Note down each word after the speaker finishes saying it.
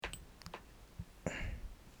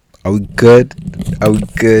Are we good? Are we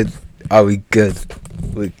good? Are we good?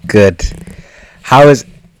 We're good. How is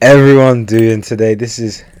everyone doing today? This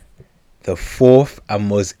is the fourth and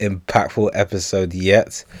most impactful episode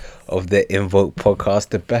yet of the Invoke podcast,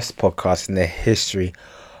 the best podcast in the history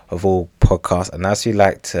of all podcasts. And as we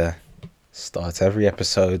like to start every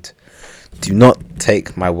episode, do not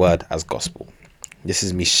take my word as gospel. This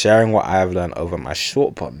is me sharing what I have learned over my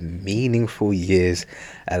short but meaningful years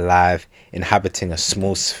alive, inhabiting a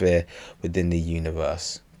small sphere within the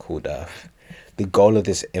universe called Earth. The goal of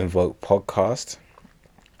this Invoke podcast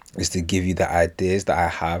is to give you the ideas that I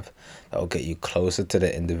have that will get you closer to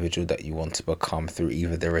the individual that you want to become through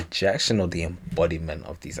either the rejection or the embodiment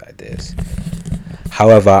of these ideas.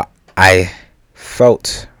 However, I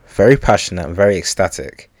felt very passionate and very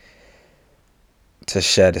ecstatic to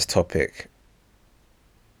share this topic,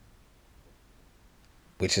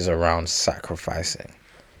 which is around sacrificing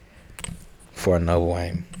for a noble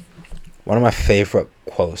aim. One of my favorite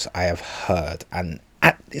quotes I have heard, and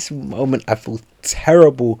at this moment I feel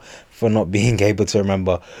terrible for not being able to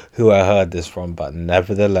remember who I heard this from, but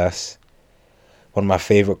nevertheless, one of my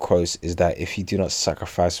favorite quotes is that if you do not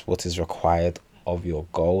sacrifice what is required of your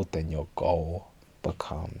goal, then your goal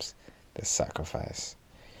becomes the sacrifice.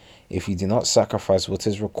 If you do not sacrifice what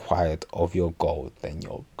is required of your goal, then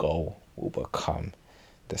your goal will become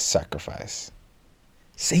the sacrifice.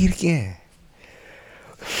 Say it again.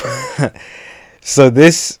 So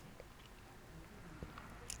this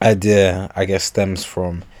idea, I guess, stems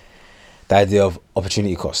from the idea of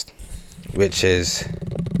opportunity cost, which is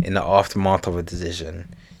in the aftermath of a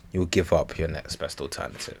decision, you'll give up your next best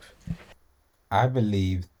alternative. I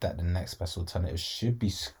believe that the next best alternative should be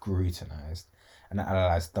scrutinized and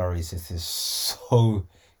analyzed thoroughly since it's so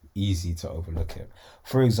easy to overlook it.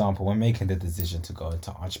 For example, when making the decision to go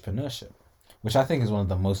into entrepreneurship, which I think is one of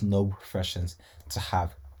the most noble professions to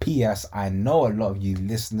have. P.S. I know a lot of you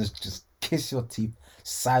listeners just kiss your teeth,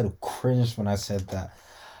 sighed or cringed when I said that.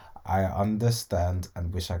 I understand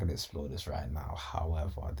and wish I could explore this right now.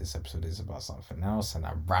 However, this episode is about something else, and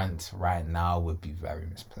a rant right now would be very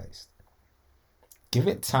misplaced. Give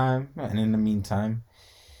it time, and in the meantime,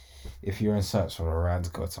 if you're in search for a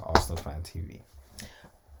rant, go to Arsenal Fan TV.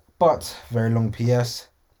 But, very long PS,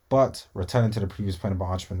 but returning to the previous point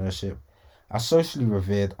about entrepreneurship, as socially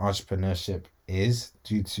revered entrepreneurship is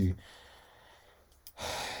due to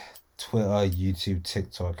Twitter, YouTube,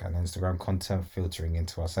 TikTok, and Instagram content filtering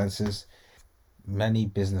into our senses. Many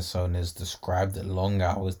business owners describe the long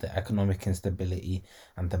hours, the economic instability,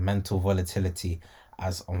 and the mental volatility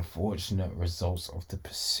as unfortunate results of the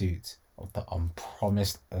pursuit of the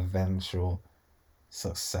unpromised eventual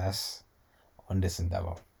success on this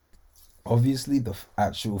endeavor. Obviously, the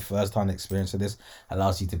actual first-hand experience of this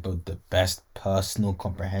allows you to build the best personal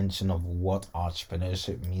comprehension of what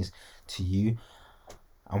entrepreneurship means to you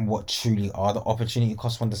and what truly are the opportunity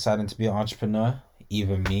costs when deciding to be an entrepreneur.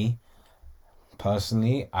 Even me,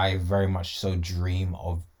 personally, I very much so dream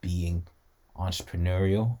of being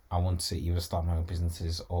entrepreneurial. I want to either start my own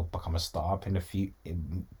businesses or become a startup in the future,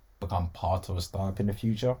 become part of a startup in the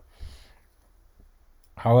future.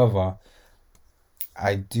 However,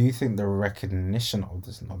 I do think the recognition of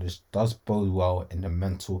this knowledge does bode well in the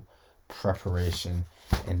mental preparation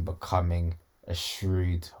in becoming a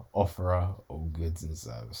shrewd offerer of goods and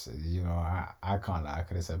services. I can't lie, I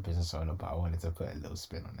could have said business owner, but I wanted to put a little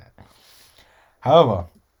spin on it. However,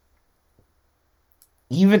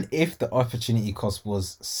 even if the opportunity cost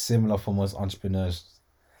was similar for most entrepreneurs,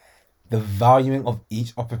 the valuing of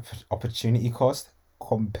each opportunity cost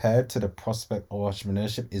compared to the prospect of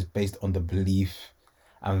entrepreneurship is based on the belief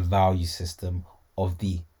and value system of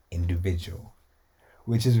the individual,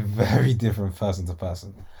 which is very different person to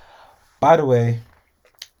person. By the way,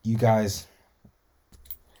 you guys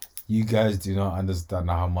do not understand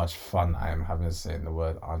how much fun I am having saying the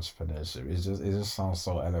word entrepreneurship. It just sounds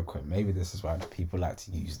so eloquent. Maybe this is why people like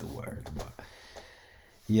to use the word, but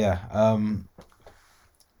yeah.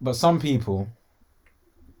 But some people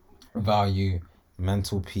value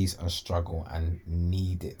mental peace and struggle and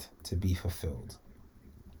need it to be fulfilled.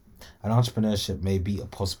 And entrepreneurship may be a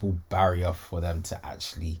possible barrier for them to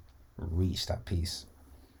actually reach that peace.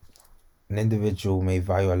 An individual may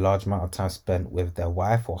value a large amount of time spent with their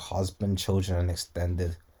wife or husband, children, and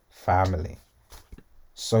extended family.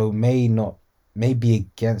 So may be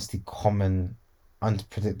against the common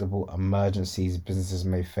unpredictable emergencies businesses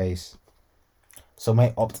may face. So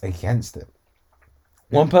may opt against it.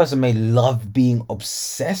 One person may love being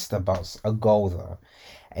obsessed about a goal though,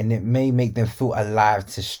 and it may make them feel alive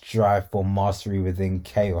to strive for mastery within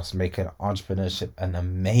chaos, making entrepreneurship an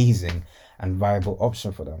amazing and viable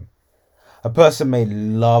option for them. A person may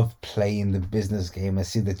love playing the business game and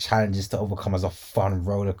see the challenges to overcome as a fun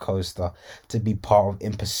roller coaster to be part of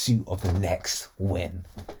in pursuit of the next win.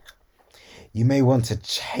 You may want to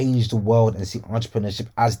change the world and see entrepreneurship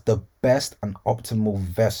as the best and optimal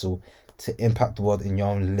vessel to impact the world in your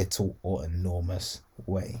own little or enormous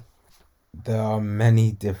way. There are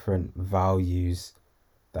many different values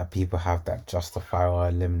that people have that justify or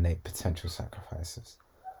eliminate potential sacrifices.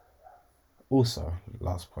 Also,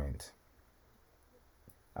 last point,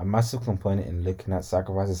 a massive component in looking at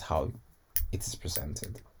sacrifice is how it is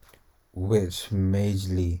presented, which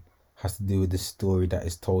majorly has to do with the story that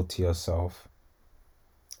is told to yourself.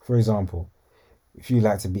 For example, if you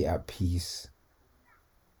like to be at peace,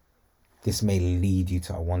 this may lead you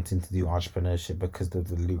to wanting to do entrepreneurship because of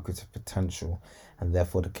the lucrative potential and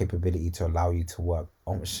therefore the capability to allow you to work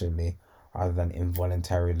optionally rather than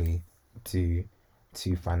involuntarily due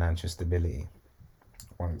to financial stability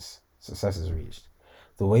once success is reached.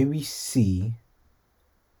 The way we see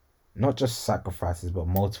not just sacrifices but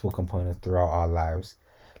multiple components throughout our lives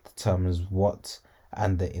determines what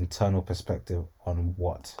and the internal perspective on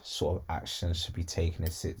what sort of action should be taken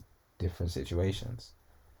in different situations.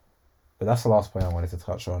 But that's the last point I wanted to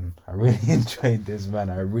touch on. I really enjoyed this,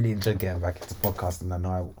 man. I really enjoyed getting back into podcasting. I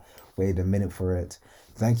know I waited a minute for it.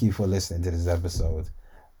 Thank you for listening to this episode.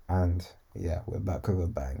 And yeah, we're back with a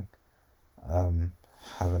bang.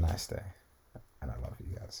 Have a nice day. And I love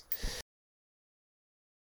you guys.